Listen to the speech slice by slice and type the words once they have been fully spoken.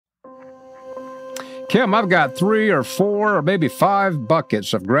Kim, I've got 3 or 4 or maybe 5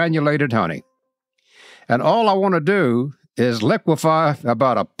 buckets of granulated honey. And all I want to do is liquefy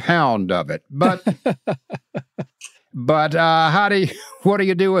about a pound of it. But what do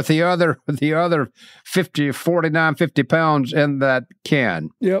you do with the other 50 pounds in that can?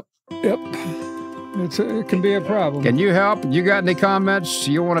 Yep. It can be a problem. Can you help? You got any comments?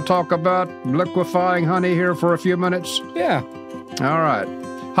 You want to talk about liquefying honey here for a few minutes? Yeah. All right.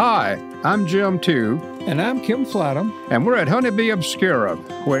 Hi, I'm Jim too. And I'm Kim Flatham. And we're at Honeybee Obscura,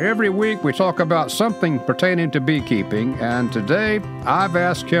 where every week we talk about something pertaining to beekeeping. And today I've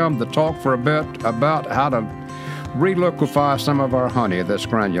asked Kim to talk for a bit about how to reliquefy some of our honey that's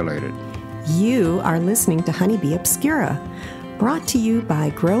granulated. You are listening to Honeybee Obscura, brought to you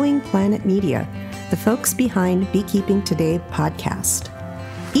by Growing Planet Media, the folks behind Beekeeping Today podcast.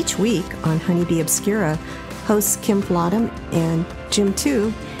 Each week on Honeybee Obscura, hosts Kim Flatham and Jim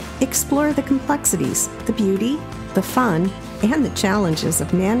too explore the complexities, the beauty, the fun, and the challenges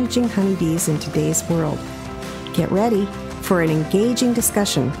of managing honeybees in today's world. Get ready for an engaging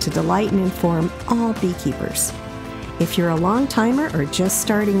discussion to delight and inform all beekeepers. If you're a long-timer or just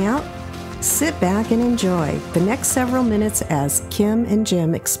starting out, sit back and enjoy the next several minutes as Kim and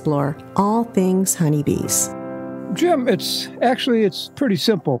Jim explore all things honeybees. Jim, it's pretty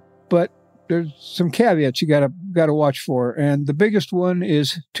simple, but there's some caveats you gotta watch for, and the biggest one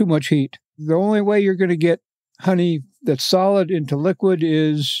is too much heat. The only way you're going to get honey that's solid into liquid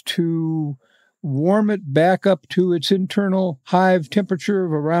is to warm it back up to its internal hive temperature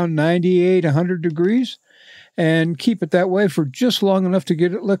of around 98, 100 degrees, and keep it that way for just long enough to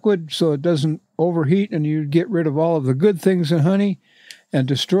get it liquid so it doesn't overheat and you get rid of all of the good things in honey and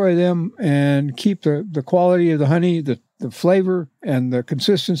destroy them and keep the quality of the honey, the flavor and the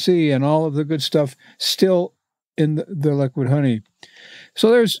consistency and all of the good stuff still in the liquid honey.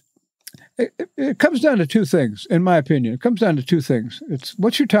 So it comes down to 2 things, in my opinion. It comes down to 2 things. It's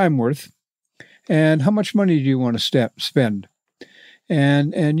what's your time worth and how much money do you want to spend?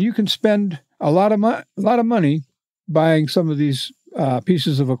 And you can spend a lot of money buying some of these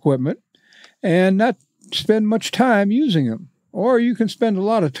pieces of equipment and not spend much time using them. Or you can spend a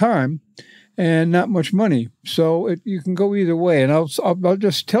lot of time and not much money. So you can go either way. And I'll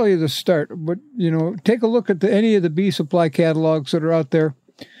just tell you the start. But, take a look at any of the bee supply catalogs that are out there.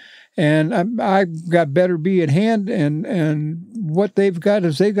 And I've got Better Bee in hand. And what they've got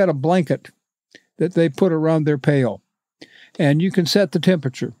is they've got a blanket that they put around their pail. And you can set the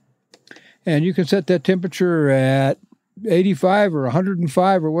temperature. And you can set that temperature at 85 or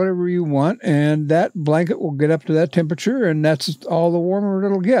 105 or whatever you want, and that blanket will get up to that temperature, and that's all the warmer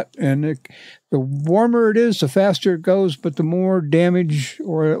it'll get. And the warmer it is, the faster it goes, but the more damage,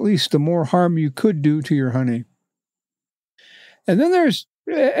 or at least the more harm you could do to your honey. And then there's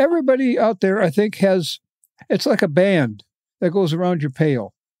everybody out there, I think, it's like a band that goes around your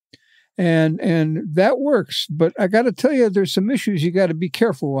pail. And that works, but I got to tell you, there's some issues you got to be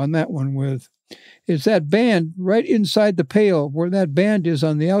careful on that one with. Is that band right inside the pail, where that band is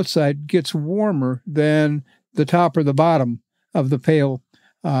on the outside, gets warmer than the top or the bottom of the pail,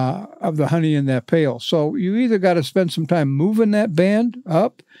 of the honey in that pail. So you either got to spend some time moving that band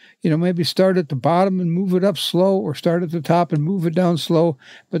up, maybe start at the bottom and move it up slow, or start at the top and move it down slow.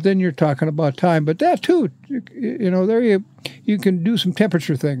 But then you're talking about time. But that too, there you can do some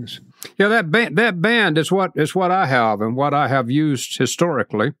temperature things. Yeah, that band is what I have and what I have used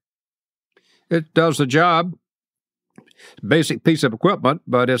historically. It does the job. Basic piece of equipment,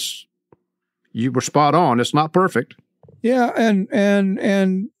 but you were spot on. It's not perfect. Yeah, and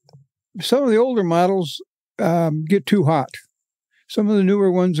some of the older models get too hot. Some of the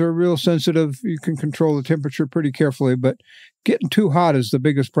newer ones are real sensitive. You can control the temperature pretty carefully, but getting too hot is the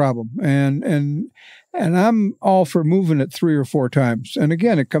biggest problem. And I'm all for moving it 3 or 4 times. And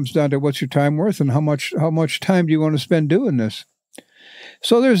again, it comes down to what's your time worth and how much time do you want to spend doing this.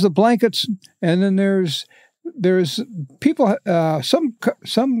 So there's the blankets, and then there's people.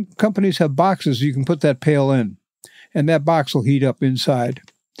 Some companies have boxes you can put that pail in, and that box will heat up inside.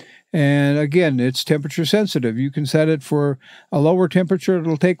 And again, it's temperature sensitive. You can set it for a lower temperature;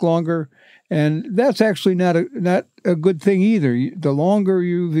 it'll take longer, and that's actually not a good thing either. The longer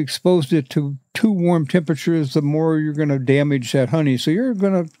you've exposed it to too warm temperatures, the more you're going to damage that honey. So you're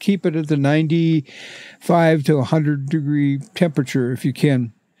going to keep it at the 95 to 100 degree temperature if you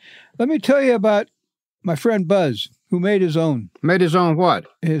can. Let me tell you about my friend Buzz, who made his own. Made his own what?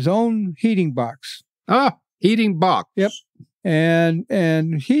 His own heating box. Ah, heating box. Yep.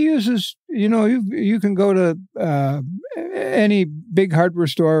 And he uses, you can go to any big hardware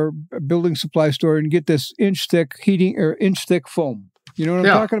store, building supply store, and get this inch thick foam. You know what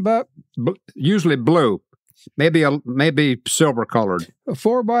I'm talking about? usually blue, maybe silver colored. A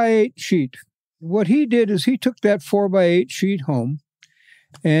 4x8 sheet. What he did is he took that 4x8 sheet home,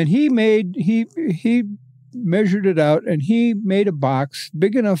 and he measured it out, and he made a box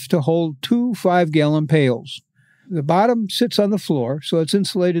big enough to hold 2 5-gallon pails. The bottom sits on the floor, so it's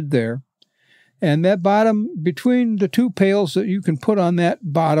insulated there. And that bottom, between the 2 pails that you can put on that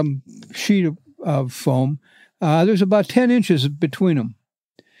bottom sheet of foam, there's about 10 inches between them.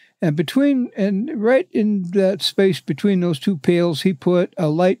 And right in that space between those 2 pails, he put a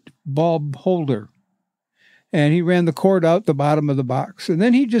light bulb holder. And he ran the cord out the bottom of the box. And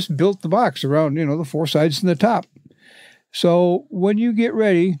then he just built the box around, the 4 sides and the top. So when you get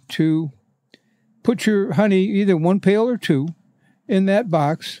ready to put your honey, either 1 pail or 2, in that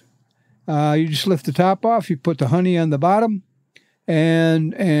box, you just lift the top off, you put the honey on the bottom,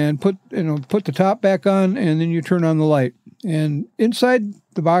 and put the top back on, and then you turn on the light. And inside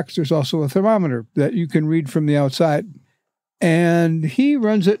the box, there's also a thermometer that you can read from the outside. And he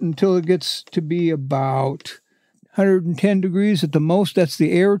runs it until it gets to be about 110 degrees at the most. That's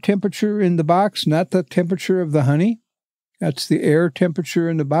the air temperature in the box, not the temperature of the honey. That's the air temperature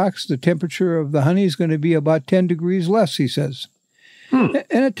in the box. The temperature of the honey is going to be about 10 degrees less, he says. And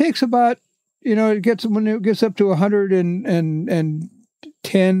it takes about, when it gets up to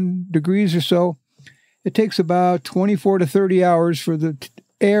 110 degrees or so, it takes about 24 to 30 hours for the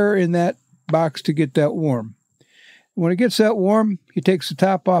air in that box to get that warm. When it gets that warm, he takes the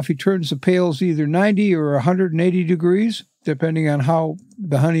top off. He turns the pails either 90 or 180 degrees, depending on how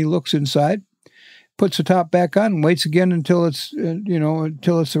the honey looks inside. Puts the top back on and waits again until it's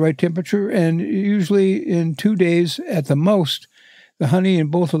the right temperature. And usually in 2 days at the most, the honey in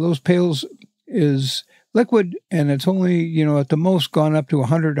both of those pails is liquid, and it's only, at the most gone up to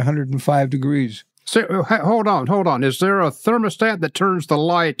 100, 105 degrees. So, hold on. Is there a thermostat that turns the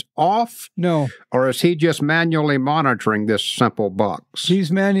light off? No. Or is he just manually monitoring this simple box?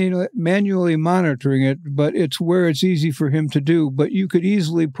 He's manually monitoring it, but it's where it's easy for him to do. But you could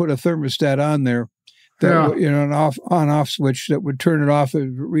easily put a thermostat on there, an on-off switch that would turn it off if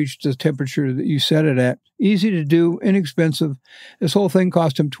it reached the temperature that you set it at. Easy to do, inexpensive. This whole thing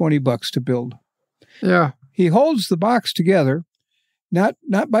cost him $20 to build. Yeah. He holds the box together, not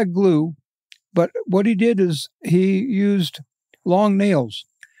by glue. But what he did is he used long nails.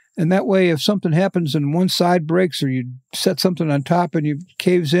 And that way, if something happens and one side breaks or you set something on top and it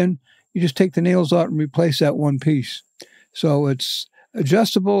caves in, you just take the nails out and replace that one piece. So it's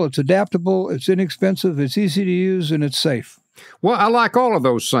adjustable, it's adaptable, it's inexpensive, it's easy to use, and it's safe. Well, I like all of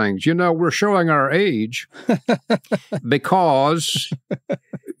those things. We're showing our age because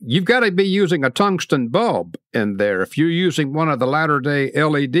you've got to be using a tungsten bulb in there. If you're using one of the latter-day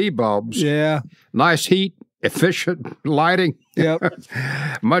LED bulbs, nice heat, efficient lighting,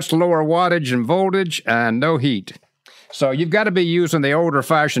 much lower wattage and voltage, and no heat. So you've got to be using the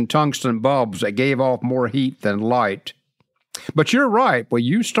older-fashioned tungsten bulbs that gave off more heat than light. But you're right. When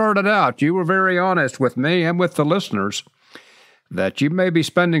you started out, you were very honest with me and with the listeners that you may be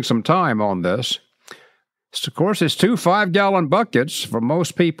spending some time on this. So, of course, it's 2 5-gallon buckets. For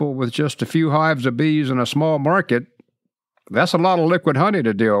most people with just a few hives of bees in a small market, that's a lot of liquid honey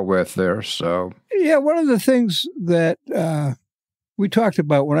to deal with there. So, yeah, one of the things that we talked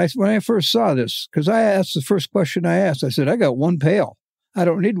about when I first saw this, because the first question I asked, I said, I got 1 pail. I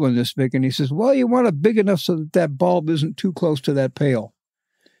don't need one this big. And he says, well, you want it big enough so that bulb isn't too close to that pail.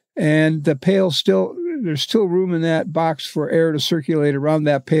 And the pail there's still room in that box for air to circulate around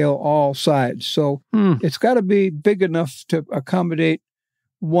that pail all sides. So it's got to be big enough to accommodate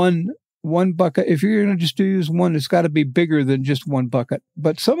one bucket. If you're going to just use one, it's got to be bigger than just 1 bucket.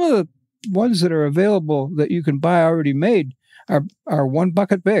 But some of the ones that are available that you can buy already made are 1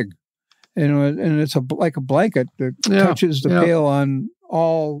 bucket big. And it's like a blanket that touches the pail on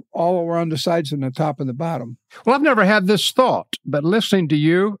all around the sides and the top and the bottom. Well, I've never had this thought, but listening to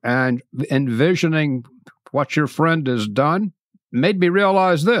you and envisioning what your friend has done made me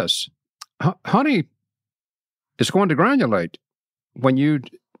realize this. Honey is going to granulate when you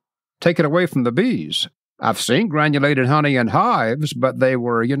take it away from the bees. I've seen granulated honey in hives, but they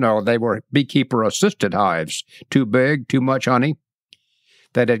were beekeeper-assisted hives. Too big, too much honey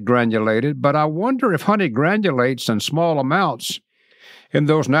that had granulated. But I wonder if honey granulates in small amounts in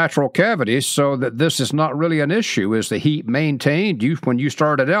those natural cavities so that this is not really an issue. Is the heat maintained? When you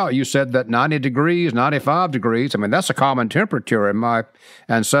started out, you said that 90 degrees, 95 degrees, that's a common temperature in my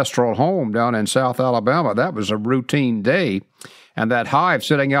ancestral home down in South Alabama. That was a routine day. And that hive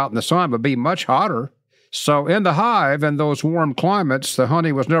sitting out in the sun would be much hotter. So in the hive, in those warm climates, the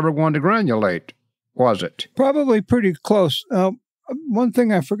honey was never going to granulate, was it? Probably pretty close. one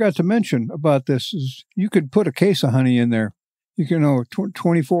thing I forgot to mention about this is you could put a case of honey in there. You can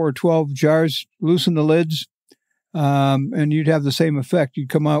 24 or 12 jars, loosen the lids, and you'd have the same effect. You'd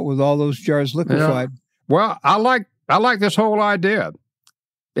come out with all those jars liquefied. Yeah. Well, I like this whole idea.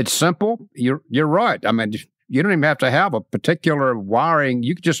 It's simple. You're right. I mean, you don't even have to have a particular wiring.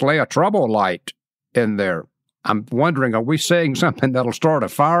 You could just lay a trouble light in there. I'm wondering, are we saying something that'll start a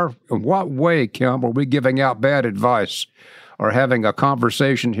fire? In what way, Kim, are we giving out bad advice or having a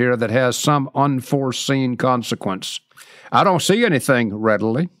conversation here that has some unforeseen consequence? I don't see anything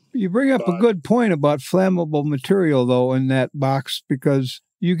readily. You bring up a good point about flammable material, though, in that box, because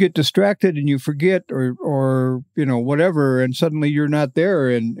you get distracted and you forget or whatever, and suddenly you're not there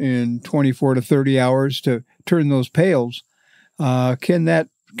in 24 to 30 hours to turn those pails. Can that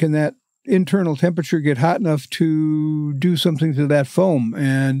internal temperature get hot enough to do something to that foam?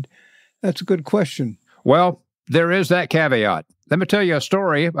 And that's a good question. Well, there is that caveat. Let me tell you a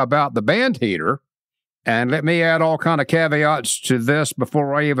story about the band heater, and let me add all kind of caveats to this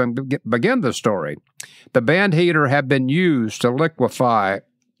before I even begin the story. The band heater had been used to liquefy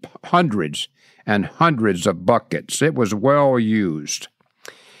hundreds and hundreds of buckets. It was well used.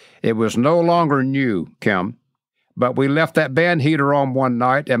 It was no longer new, Kim. But we left that band heater on one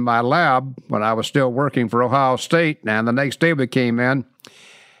night in my lab when I was still working for Ohio State, and the next day we came in,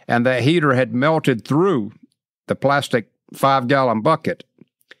 and that heater had melted through the plastic 5-gallon bucket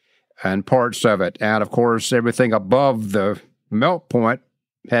and parts of it. And, of course, everything above the melt point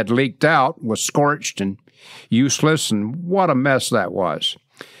had leaked out, was scorched and useless, and what a mess that was.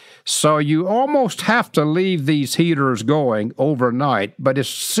 So you almost have to leave these heaters going overnight, but it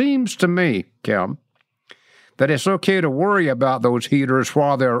seems to me, Kim, that it's okay to worry about those heaters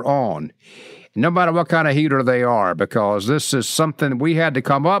while they're on, no matter what kind of heater they are, because this is something we had to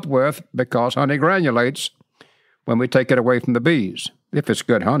come up with because honey granulates when we take it away from the bees, if it's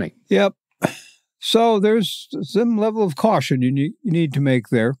good honey. Yep. So there's some level of caution you need to make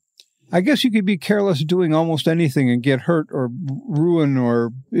there. I guess you could be careless doing almost anything and get hurt or ruin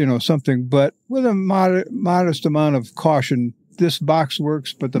or, something, but with a modest amount of caution, this box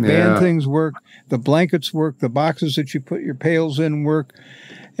works, but the band things work, the blankets work, the boxes that you put your pails in work,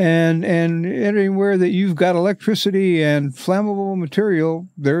 and anywhere that you've got electricity and flammable material,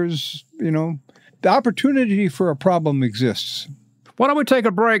 there's, the opportunity for a problem exists. Why don't we take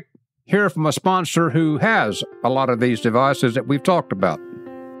a break, hear from a sponsor who has a lot of these devices that we've talked about.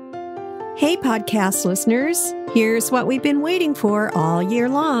 Hey, podcast listeners, here's what we've been waiting for all year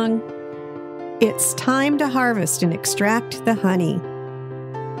long. It's time to harvest and extract the honey.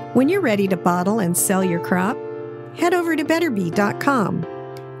 When you're ready to bottle and sell your crop, head over to betterbee.com.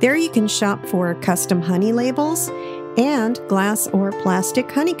 There you can shop for custom honey labels and glass or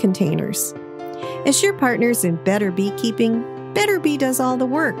plastic honey containers. As your partners in better beekeeping, Better Bee does all the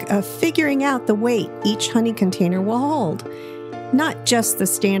work of figuring out the weight each honey container will hold, not just the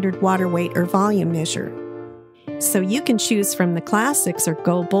standard water weight or volume measure. So you can choose from the classics or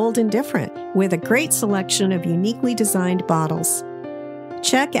go bold and different with a great selection of uniquely designed bottles.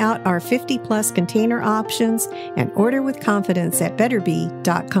 Check out our 50-plus container options and order with confidence at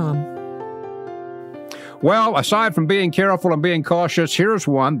betterbee.com. Well, aside from being careful and being cautious, here's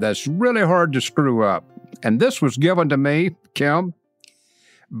one that's really hard to screw up. And this was given to me, Kim,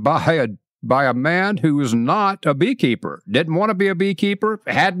 by a man who was not a beekeeper, didn't want to be a beekeeper,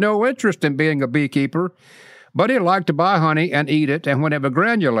 had no interest in being a beekeeper, but he liked to buy honey and eat it, and when it would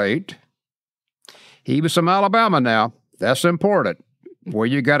granulate, he was from Alabama now, that's important, where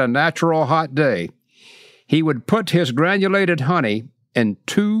you got a natural hot day. He would put his granulated honey in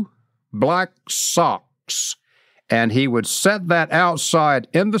 2 black socks, and he would set that outside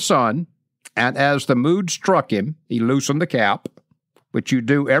in the sun, and as the mood struck him, he loosened the cap, which you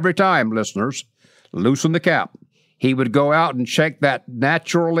do every time, listeners, loosen the cap. He would go out and check that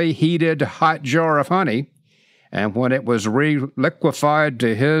naturally heated hot jar of honey, and when it was re-liquefied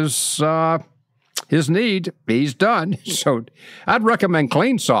to his need, he's done. So I'd recommend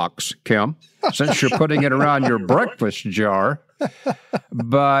clean socks, Kim, since you're putting it around your breakfast jar.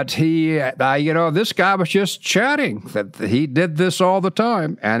 But this guy was just chatting that he did this all the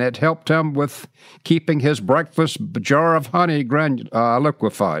time, and it helped him with keeping his breakfast jar of honey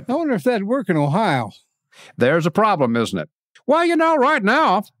liquefied. I wonder if that'd work in Ohio. There's a problem, isn't it? Well, right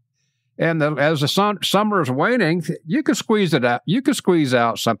now, and as the summer is waning, you can squeeze it out. You can squeeze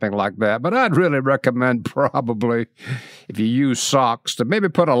out something like that. But I'd really recommend probably, if you use socks, to maybe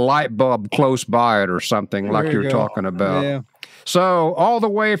put a light bulb close by it or something like you're talking about. Yeah. So all the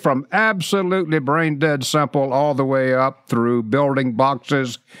way from absolutely brain dead simple all the way up through building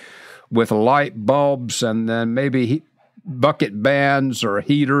boxes with light bulbs and then maybe bucket bands or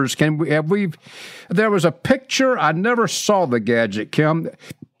heaters? There was a picture. I never saw the gadget, Kim,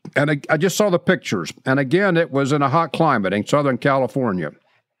 and I just saw the pictures. And again, it was in a hot climate in Southern California.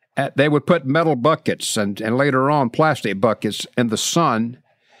 They would put metal buckets and later on plastic buckets in the sun,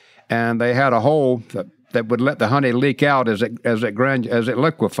 and they had a hole that would let the honey leak out as it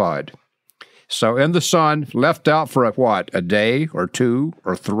liquefied. So in the sun, left out for a day or 2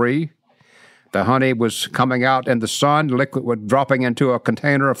 or 3, the honey was coming out in the sun, liquid was dropping into a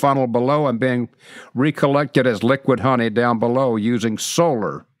container, a funnel below, and being recollected as liquid honey down below using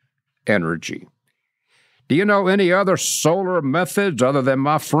solar energy. Do you know any other solar methods other than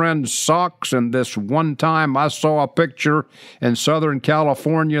my friend's socks and this one time I saw a picture in Southern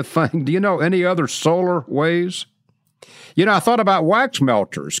California thing? Do you know any other solar ways? I thought about wax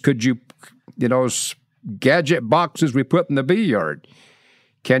melters. Could you, those gadget boxes we put in the bee yard,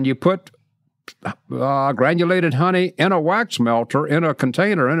 can you put granulated honey in a wax melter, in a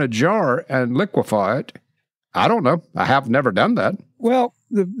container, in a jar, and liquefy it? I don't know. I have never done that. Well,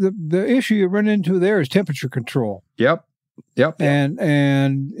 the issue you run into there is temperature control. Yep. And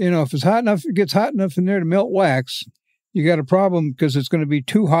if it's hot enough, it gets hot enough in there to melt wax, you got a problem because it's going to be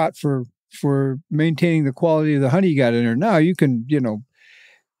too hot for maintaining the quality of the honey you got in there. Now you can,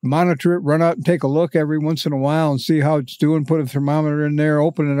 monitor it, run out and take a look every once in a while and see how it's doing, put a thermometer in there,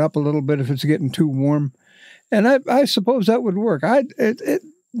 open it up a little bit if it's getting too warm. And I suppose that would work.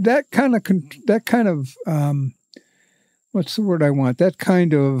 That kind of what's the word I want? That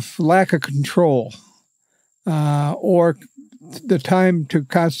kind of lack of control, or the time to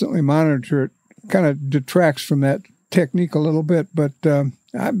constantly monitor it kind of detracts from that technique a little bit. But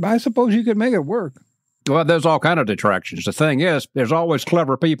I suppose you could make it work. Well, there's all kind of detractions. The thing is, there's always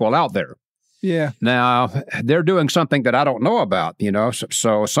clever people out there. Yeah. Now, they're doing something that I don't know about,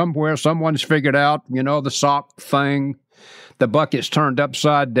 So somewhere someone's figured out, the sock thing. The bucket's turned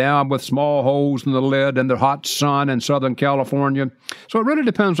upside down with small holes in the lid in the hot sun in Southern California. So it really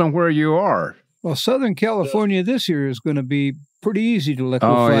depends on where you are. Well, Southern California this year is going to be pretty easy to liquefy.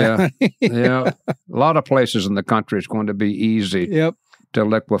 Oh, yeah. Yeah. A lot of places in the country is going to be easy to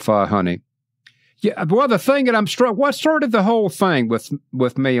liquefy honey. Yeah, well, the thing that what started the whole thing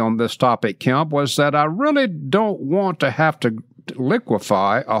with me on this topic, Kemp, was that I really don't want to have to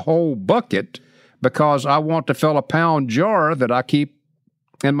liquefy a whole bucket because I want to fill a pound jar that I keep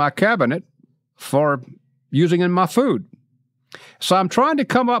in my cabinet for using in my food. So I'm trying to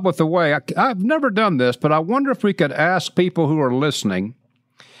come up with a way. I've never done this, but I wonder if we could ask people who are listening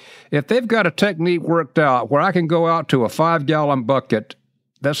if they've got a technique worked out where I can go out to a 5-gallon bucket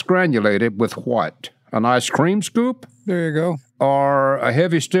that's granulated with what? An ice cream scoop? There you go. Or a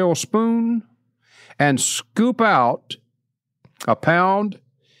heavy steel spoon and scoop out a pound,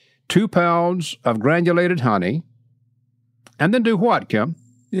 2 pounds of granulated honey, and then do what, Kim?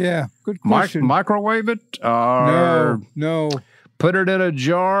 Yeah, good question. Microwave it? Or No. Put it in a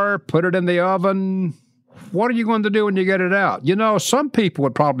jar, put it in the oven. What are you going to do when you get it out? Some people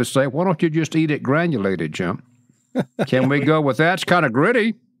would probably say, why don't you just eat it granulated, Jim? Can we go with that? It's kind of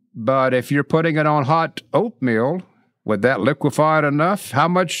gritty, but if you're putting it on hot oatmeal, would that liquefy it enough? How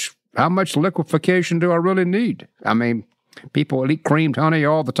much liquefaction do I really need? I mean, people eat creamed honey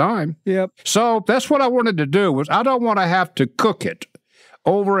all the time. Yep. So that's what I wanted to do was I don't want to have to cook it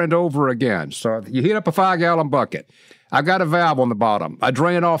over and over again. So you heat up a 5-gallon bucket. I got a valve on the bottom. I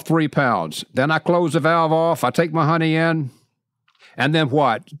drain off 3 pounds. Then I close the valve off. I take my honey in. And then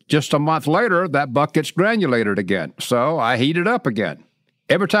what? Just a month later, that bucket's granulated again. So I heat it up again.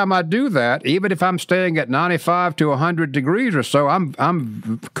 Every time I do that, even if I'm staying at 95 to 100 degrees or so,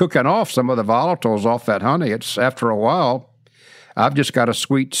 I'm cooking off some of the volatiles off that honey. It's after a while, I've just got a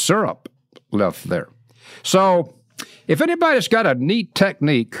sweet syrup left there. So if anybody's got a neat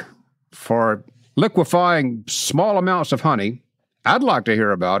technique for liquefying small amounts of honey, I'd like to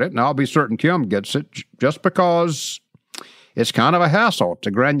hear about it, and I'll be certain Kim gets it just because it's kind of a hassle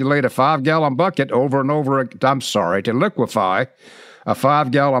to granulate a 5-gallon bucket over and over. To liquefy a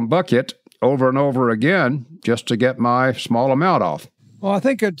 5-gallon bucket over and over again just to get my small amount off. Well, I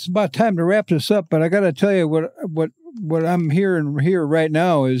think it's about time to wrap this up, but I got to tell you what I'm hearing here right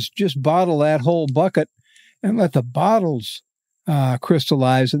now is just bottle that whole bucket and let the bottles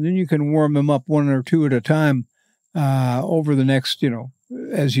crystallize, and then you can warm them up 1 or 2 at a time over the next,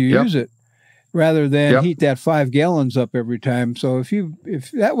 as you use it, rather than heat that 5 gallons up every time. So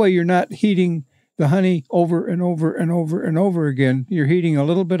if that way you're not heating the honey over and over and over and over again, you're heating a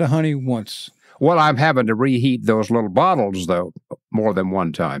little bit of honey once. Well, I'm having to reheat those little bottles, though, more than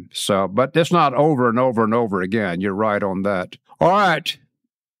one time. So, but it's not over and over and over again. You're right on that. All right.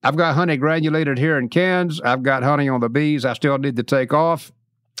 I've got honey granulated here in cans. I've got honey on the bees I still need to take off.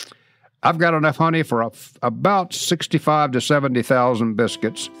 I've got enough honey for about 65 to 70,000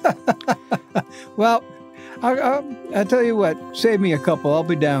 biscuits. Well, I'll tell you what, save me a couple. I'll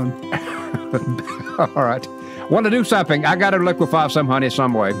be down. All right. Want to do something? I got to liquefy some honey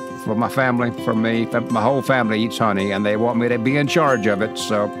some way for my family, for me. My whole family eats honey, and they want me to be in charge of it,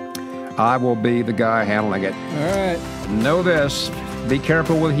 so I will be the guy handling it. All right. Know this. Be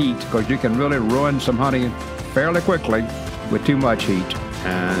careful with heat, because you can really ruin some honey fairly quickly with too much heat.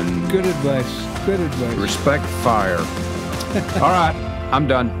 And Good advice. Good advice. respect fire. All right. I'm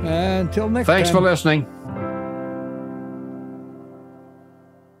done. Until next time. Thanks for listening.